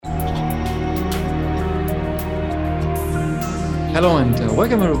Hello and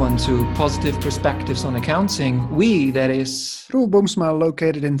welcome everyone to Positive Perspectives on Accounting. We, that is, Roel Boomsma,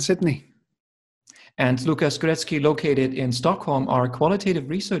 located in Sydney. And Lukas Goretzky, located in Stockholm, are qualitative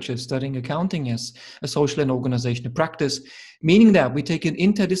researchers studying accounting as a social and organizational practice, meaning that we take an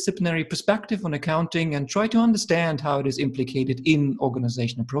interdisciplinary perspective on accounting and try to understand how it is implicated in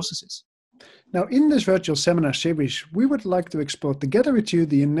organizational processes. Now, in this virtual seminar series, we would like to explore together with you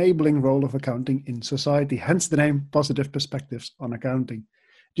the enabling role of accounting in society, hence the name Positive Perspectives on Accounting.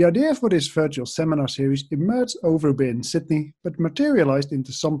 The idea for this virtual seminar series emerged over a bit in Sydney, but materialized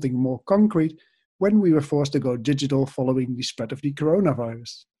into something more concrete when we were forced to go digital following the spread of the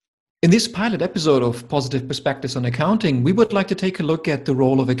coronavirus. In this pilot episode of Positive Perspectives on Accounting, we would like to take a look at the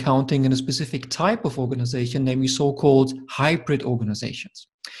role of accounting in a specific type of organization, namely so-called hybrid organizations.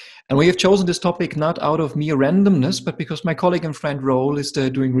 And we have chosen this topic not out of mere randomness, but because my colleague and friend Roel is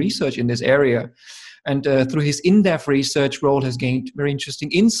doing research in this area. And through his in-depth research, Roel has gained very interesting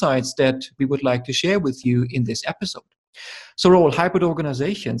insights that we would like to share with you in this episode. So Roel, hybrid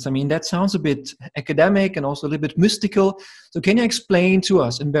organizations, that sounds a bit academic and also a little bit mystical. So can you explain to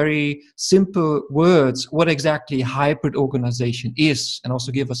us in very simple words what exactly hybrid organization is, and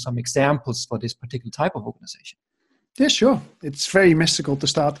also give us some examples for this particular type of organization? Yeah, sure. It's very mystical to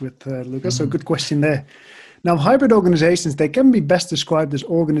start with, Lucas, so good question there. Now, hybrid organizations, they can be best described as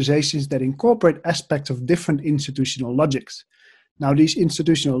organizations that incorporate aspects of different institutional logics. Now, these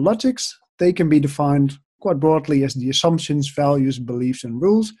institutional logics, they can be defined quite broadly as the assumptions, values, beliefs, and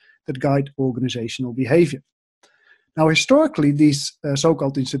rules that guide organizational behavior. Now, historically, these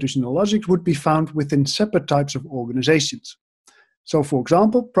so-called institutional logics would be found within separate types of organizations. So, for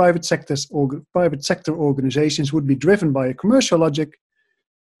example, private sector organizations would be driven by a commercial logic,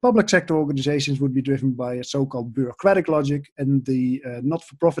 public sector organizations would be driven by a so-called bureaucratic logic, and the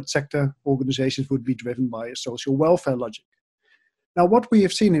not-for-profit sector organizations would be driven by a social welfare logic. Now, what we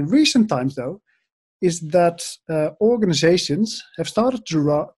have seen in recent times, though, is that organizations have started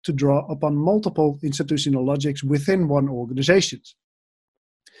to draw upon multiple institutional logics within one organization.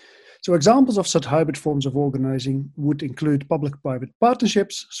 So examples of such hybrid forms of organizing would include public-private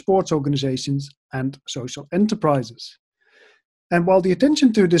partnerships, sports organizations, and social enterprises. And while the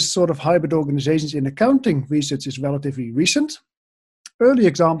attention to this sort of hybrid organizations in accounting research is relatively recent, early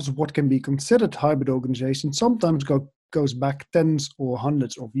examples of what can be considered hybrid organizations sometimes goes back tens or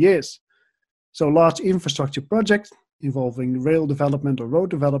hundreds of years. So large infrastructure projects involving rail development or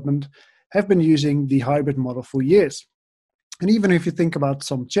road development have been using the hybrid model for years. And even if you think about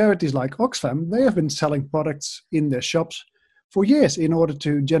some charities like Oxfam, they have been selling products in their shops for years in order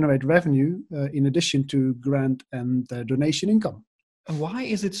to generate revenue in addition to grant and donation income. And why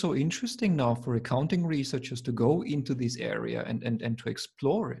is it so interesting now for accounting researchers to go into this area and to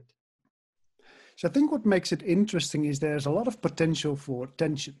explore it? So I think what makes it interesting is there's a lot of potential for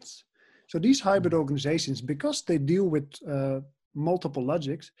tensions. So these hybrid organizations, because they deal with multiple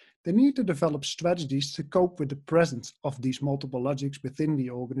logics, they need to develop strategies to cope with the presence of these multiple logics within the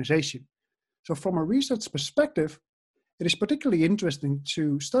organization. So from a research perspective, it is particularly interesting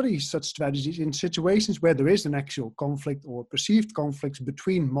to study such strategies in situations where there is an actual conflict or perceived conflicts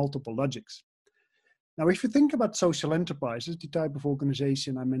between multiple logics. Now, if you think about social enterprises, the type of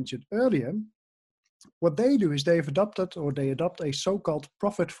organization I mentioned earlier, what they do is they adopt a so-called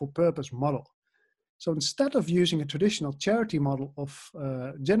profit for purpose model. So instead of using a traditional charity model of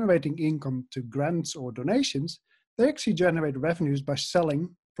generating income to grants or donations, they actually generate revenues by selling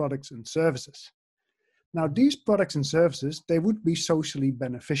products and services. Now, these products and services, they would be socially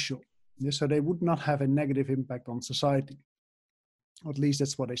beneficial. So they would not have a negative impact on society. Or at least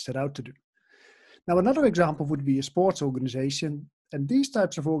that's what they set out to do. Now, another example would be a sports organization. And these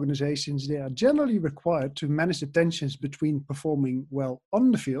types of organizations, they are generally required to manage the tensions between performing well on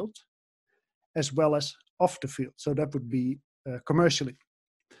the field as well as off the field. So that would be commercially.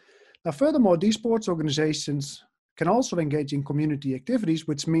 Now, furthermore, these sports organizations can also engage in community activities,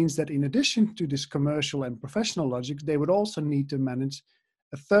 which means that in addition to this commercial and professional logic, they would also need to manage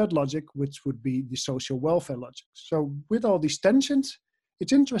a third logic, which would be the social welfare logic. So with all these tensions,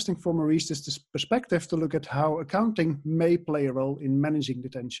 it's interesting from a research perspective to look at how accounting may play a role in managing the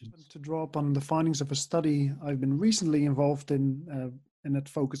tension. To draw upon the findings of a study I've been recently involved in, and that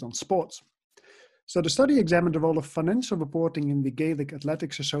focused on sports. So the study examined the role of financial reporting in the Gaelic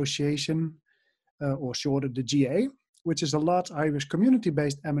Athletics Association, or shorter the GA, which is a large Irish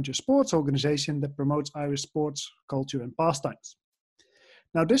community-based amateur sports organization that promotes Irish sports, culture, and pastimes.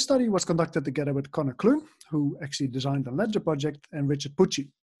 Now, this study was conducted together with Conor Clune, who actually designed the Ledger project, and Richard Pucci.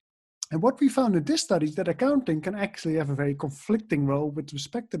 And what we found in this study is that accounting can actually have a very conflicting role with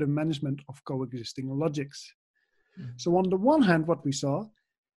respect to the management of coexisting logics. So on the one hand, what we saw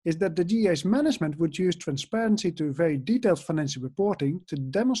is that the GA's management would use transparency to very detailed financial reporting to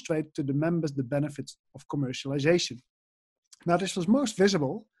demonstrate to the members the benefits of commercialization. Now, this was most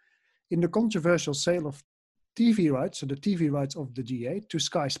visible in the controversial sale of TV rights, so the TV rights of the GA, to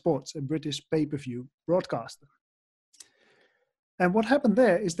Sky Sports, a British pay-per-view broadcaster. And what happened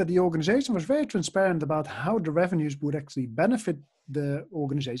there is that the organization was very transparent about how the revenues would actually benefit the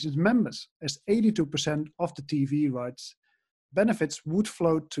organization's members, as 82% of the TV rights benefits would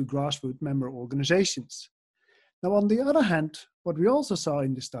flow to grassroots member organizations. Now, on the other hand, what we also saw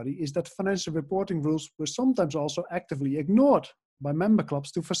in the study is that financial reporting rules were sometimes also actively ignored by member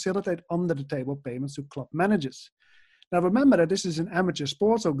clubs to facilitate under-the-table payments to club managers. Now, remember that this is an amateur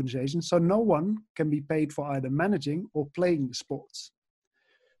sports organization, so no one can be paid for either managing or playing the sports.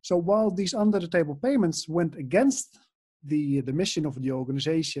 So while these under-the-table payments went against the mission of the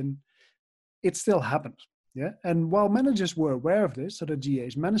organization, it still happened. Yeah, and while managers were aware of this, so the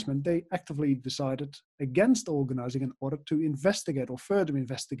GA's management, they actively decided against organizing in order to investigate or further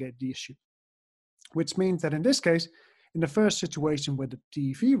investigate the issue. Which means that in this case, in the first situation with the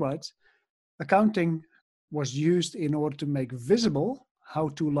TV rights, accounting was used in order to make visible how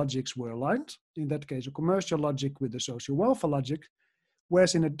two logics were aligned. In that case, a commercial logic with a social welfare logic,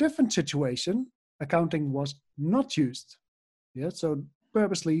 whereas in a different situation, accounting was not used. Yeah, so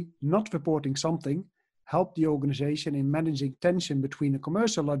purposely not reporting something help the organization in managing tension between the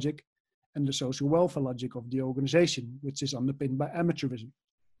commercial logic and the social welfare logic of the organization, which is underpinned by amateurism.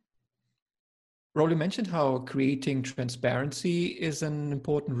 Roel mentioned how creating transparency is an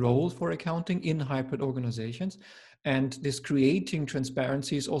important role for accounting in hybrid organizations. And this creating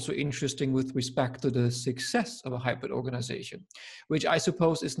transparency is also interesting with respect to the success of a hybrid organization, which I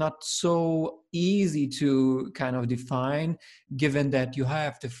suppose is not so easy to kind of define, given that you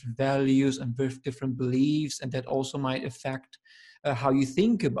have different values and different beliefs, and that also might affect how you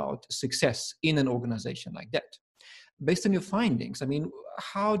think about success in an organization like that. Based on your findings, I mean,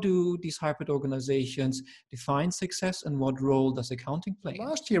 how do these hybrid organizations define success, and what role does accounting play?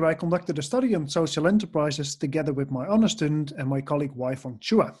 Last year, I conducted a study on social enterprises together with my honor student and my colleague Wai-Fong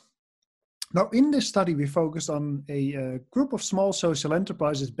Chua. Now, in this study, we focused on a group of small social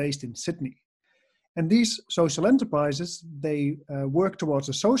enterprises based in Sydney. And these social enterprises, they work towards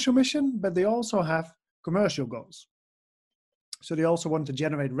a social mission, but they also have commercial goals. So they also want to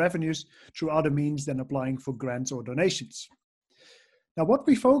generate revenues through other means than applying for grants or donations. Now, what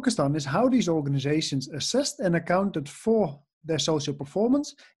we focused on is how these organizations assessed and accounted for their social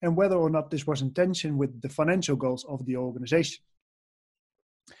performance and whether or not this was in tension with the financial goals of the organization.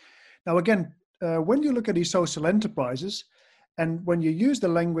 Now, again, when you look at these social enterprises, and when you use the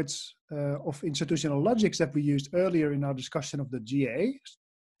language of institutional logics that we used earlier in our discussion of the GA,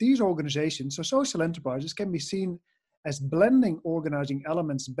 these organizations, so social enterprises, can be seen as blending organizing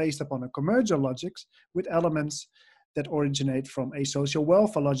elements based upon a commercial logics with elements that originate from a social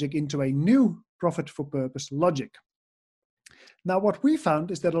welfare logic into a new profit for purpose logic. Now, what we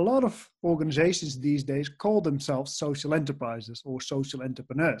found is that a lot of organizations these days call themselves social enterprises or social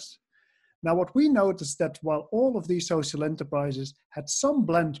entrepreneurs. Now, what we noticed that while all of these social enterprises had some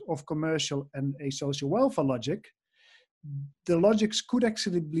blend of commercial and a social welfare logic, the logics could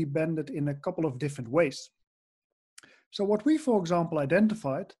actually be blended in a couple of different ways. So what we, for example,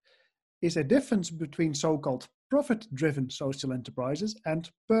 identified is a difference between so-called profit-driven social enterprises and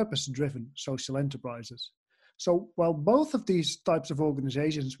purpose-driven social enterprises. So while both of these types of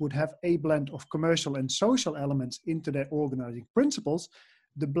organizations would have a blend of commercial and social elements into their organizing principles,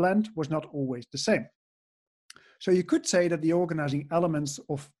 the blend was not always the same. So you could say that the organizing elements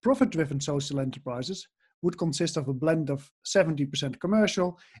of profit-driven social enterprises would consist of a blend of 70%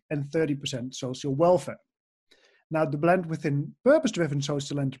 commercial and 30% social welfare. Now, the blend within purpose-driven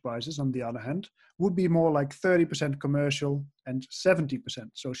social enterprises, on the other hand, would be more like 30% commercial and 70%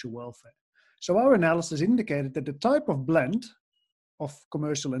 social welfare. So our analysis indicated that the type of blend of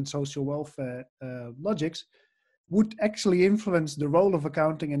commercial and social welfare logics would actually influence the role of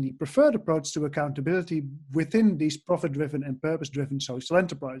accounting and the preferred approach to accountability within these profit-driven and purpose-driven social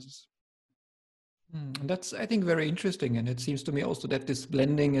enterprises. That's, I think, very interesting. And it seems to me also that this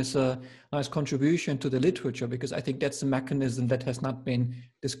blending is a nice contribution to the literature, because I think that's a mechanism that has not been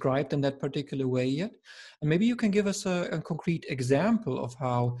described in that particular way yet. And maybe you can give us a concrete example of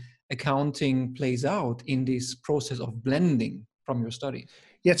how accounting plays out in this process of blending from your study.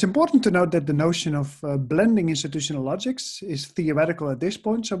 Yeah, it's important to note that the notion of blending institutional logics is theoretical at this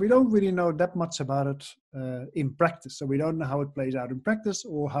point, so we don't really know that much about it in practice. So we don't know how it plays out in practice,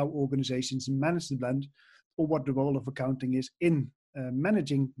 or how organizations manage the blend, or what the role of accounting is in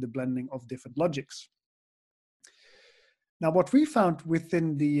managing the blending of different logics. Now, what we found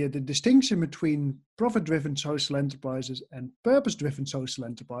within the distinction between profit-driven social enterprises and purpose-driven social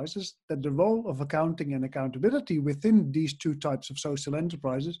enterprises, that the role of accounting and accountability within these two types of social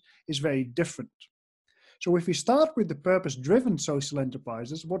enterprises is very different. So if we start with the purpose-driven social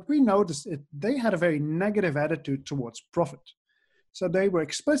enterprises, what we noticed is they had a very negative attitude towards profit. So they were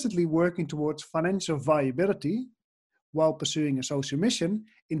explicitly working towards financial viability while pursuing a social mission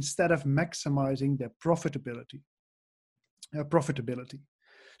instead of maximizing their profitability.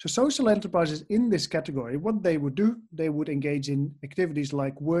 So social enterprises in this category, what they would do, they would engage in activities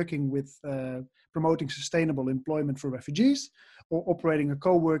like working with promoting sustainable employment for refugees or operating a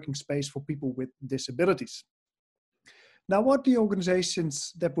co-working space for people with disabilities. Now, what the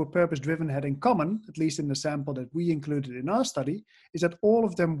organizations that were purpose-driven had in common, at least in the sample that we included in our study, is that all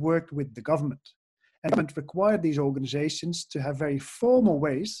of them worked with the government. And the government required these organizations to have very formal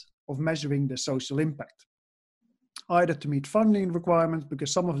ways of measuring their social impact, either to meet funding requirements,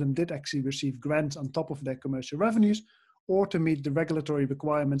 because some of them did actually receive grants on top of their commercial revenues, or to meet the regulatory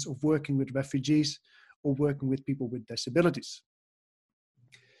requirements of working with refugees or working with people with disabilities.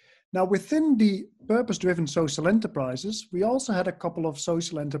 Now, within the purpose-driven social enterprises, we also had a couple of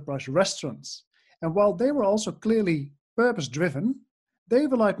social enterprise restaurants. And while they were also clearly purpose-driven, they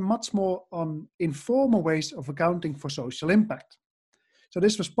relied much more on informal ways of accounting for social impact. So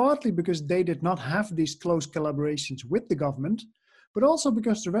this was partly because they did not have these close collaborations with the government, but also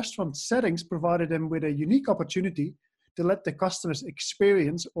because the restaurant settings provided them with a unique opportunity to let the customers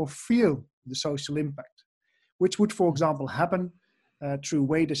experience or feel the social impact, which would, for example, happen through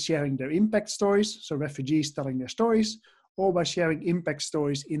waiters sharing their impact stories, so refugees telling their stories, or by sharing impact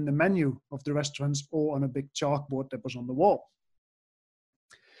stories in the menu of the restaurants or on a big chalkboard that was on the wall.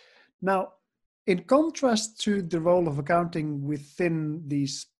 Now, in contrast to the role of accounting within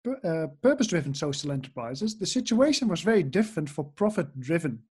these purpose-driven social enterprises, the situation was very different for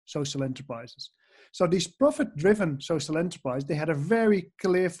profit-driven social enterprises. So these profit-driven social enterprises, they had a very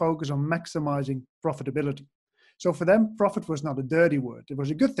clear focus on maximizing profitability. So for them, profit was not a dirty word, it was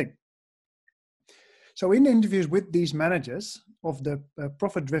a good thing. So in interviews with these managers of the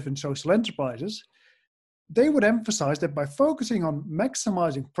profit-driven social enterprises, they would emphasize that by focusing on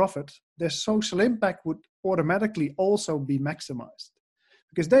maximizing profit, their social impact would automatically also be maximized,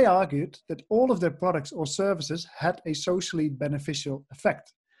 because they argued that all of their products or services had a socially beneficial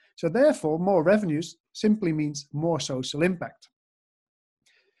effect. So therefore, more revenues simply means more social impact.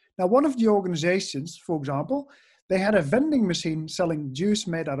 Now, one of the organizations, for example, they had a vending machine selling juice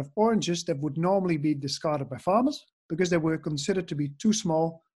made out of oranges that would normally be discarded by farmers because they were considered to be too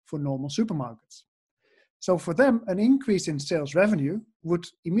small for normal supermarkets. So for them, an increase in sales revenue would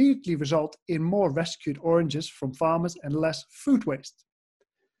immediately result in more rescued oranges from farmers and less food waste.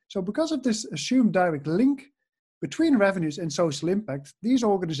 So because of this assumed direct link between revenues and social impact, these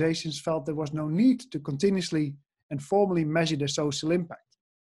organizations felt there was no need to continuously and formally measure their social impact.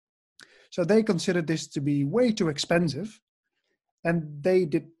 So they considered this to be way too expensive, and they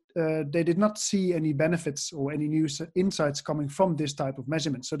did not see any benefits or any new insights coming from this type of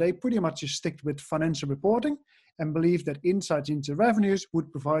measurement. So they pretty much just stick with financial reporting and believed that insights into revenues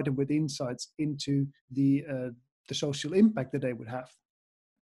would provide them with insights into the social impact that they would have.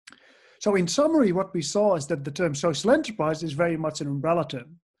 So in summary, what we saw is that the term social enterprise is very much an umbrella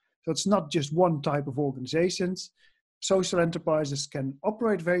term. So it's not just one type of organizations. Social enterprises can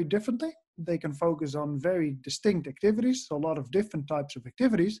operate very differently. They can focus on very distinct activities, so a lot of different types of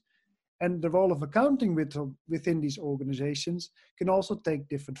activities. And the role of accounting within these organizations can also take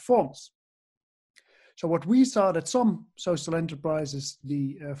different forms. So what we saw that some social enterprises,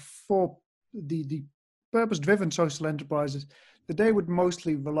 the purpose-driven social enterprises, that they would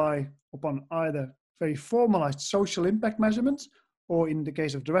mostly rely upon either very formalized social impact measurements, or in the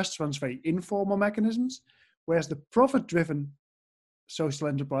case of the restaurants, very informal mechanisms, whereas the profit-driven social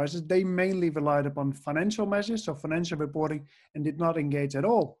enterprises, they mainly relied upon financial measures, so financial reporting, and did not engage at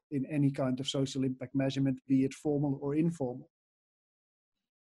all in any kind of social impact measurement, be it formal or informal.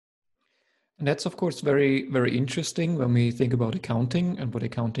 And that's, of course, very, very interesting when we think about accounting and what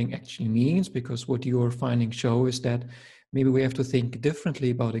accounting actually means, because what your findings show is that maybe we have to think differently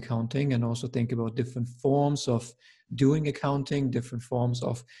about accounting and also think about different forms of doing accounting, different forms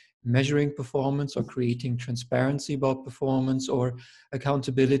of measuring performance or creating transparency about performance or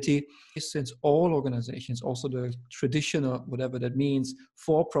accountability. Since all organizations, also the traditional, whatever that means,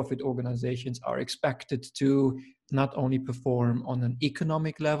 for-profit organizations are expected to not only perform on an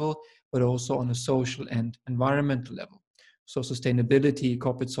economic level, but also on a social and environmental level. So sustainability,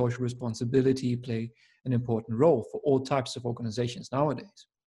 corporate social responsibility play an important role for all types of organizations nowadays.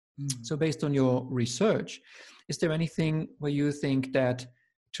 So based on your research, is there anything where you think that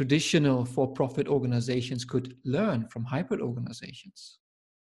traditional for-profit organizations could learn from hybrid organizations?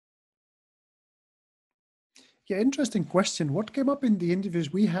 Yeah, interesting question. What came up in the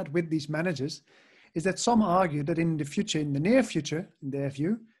interviews we had with these managers is that some argue that in the future, in the near future, in their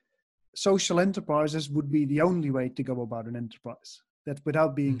view, social enterprises would be the only way to go about an enterprise. That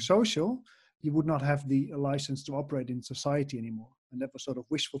without being social, you would not have the license to operate in society anymore. And that was sort of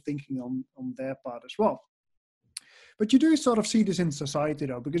wishful thinking on their part as well. But you do sort of see this in society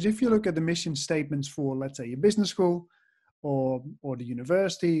though, because if you look at the mission statements for, let's say, a business school or the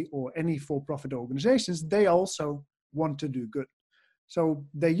university or any for-profit organizations, they also want to do good. So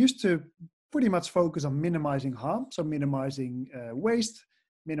they used to pretty much focus on minimizing harm, so minimizing waste,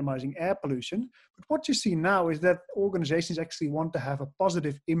 minimizing air pollution. But what you see now is that organizations actually want to have a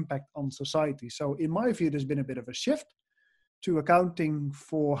positive impact on society. So in my view, there's been a bit of a shift to accounting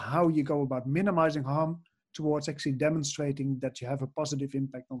for how you go about minimizing harm towards actually demonstrating that you have a positive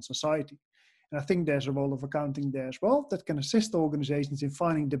impact on society. And I think there's a role of accounting there as well that can assist organizations in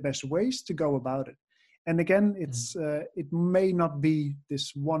finding the best ways to go about it. And again, it may not be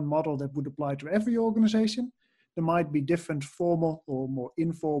this one model that would apply to every organization. There might be different formal or more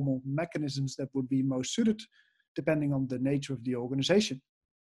informal mechanisms that would be most suited depending on the nature of the organization.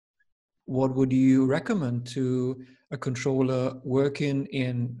 What would you recommend to a controller working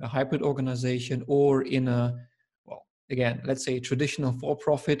in a hybrid organization or in a, well, again, let's say a traditional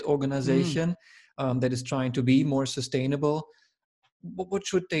for-profit organization that is trying to be more sustainable? What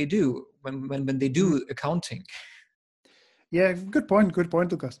should they do when they do accounting? Yeah, good point,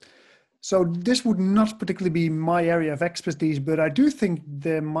 Lucas. So this would not particularly be my area of expertise, but I do think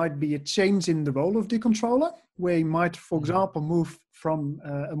there might be a change in the role of the controller, where he might, for example, move from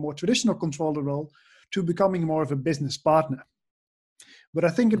a more traditional controller role to becoming more of a business partner. But I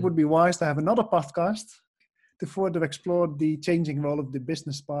think it would be wise to have another podcast to further explore the changing role of the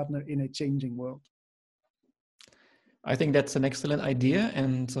business partner in a changing world. I think that's an excellent idea,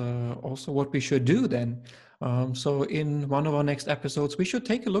 and also what we should do then. So in one of our next episodes, we should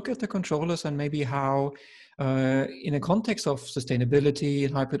take a look at the controllers and maybe how, in a context of sustainability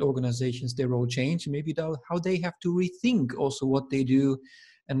and hybrid organizations, their role change, maybe how they have to rethink also what they do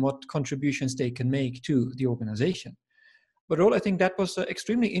and what contributions they can make to the organization. But Roel, I think that was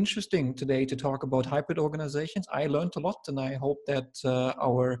extremely interesting today to talk about hybrid organizations. I learned a lot, and I hope that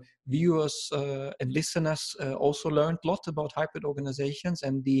our viewers and listeners also learned a lot about hybrid organizations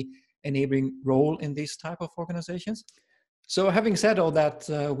and the enabling role in these type of organizations. So having said all that,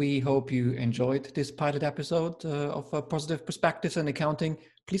 we hope you enjoyed this pilot episode of Positive Perspectives in Accounting.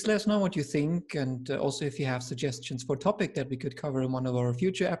 Please let us know what you think, and also if you have suggestions for a topic that we could cover in one of our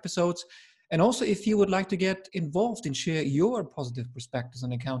future episodes. And also, if you would like to get involved and share your positive perspectives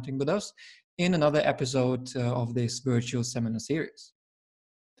on accounting with us in another episode of this virtual seminar series.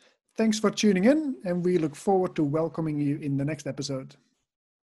 Thanks for tuning in, and we look forward to welcoming you in the next episode.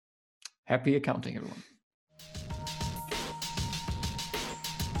 Happy accounting, everyone.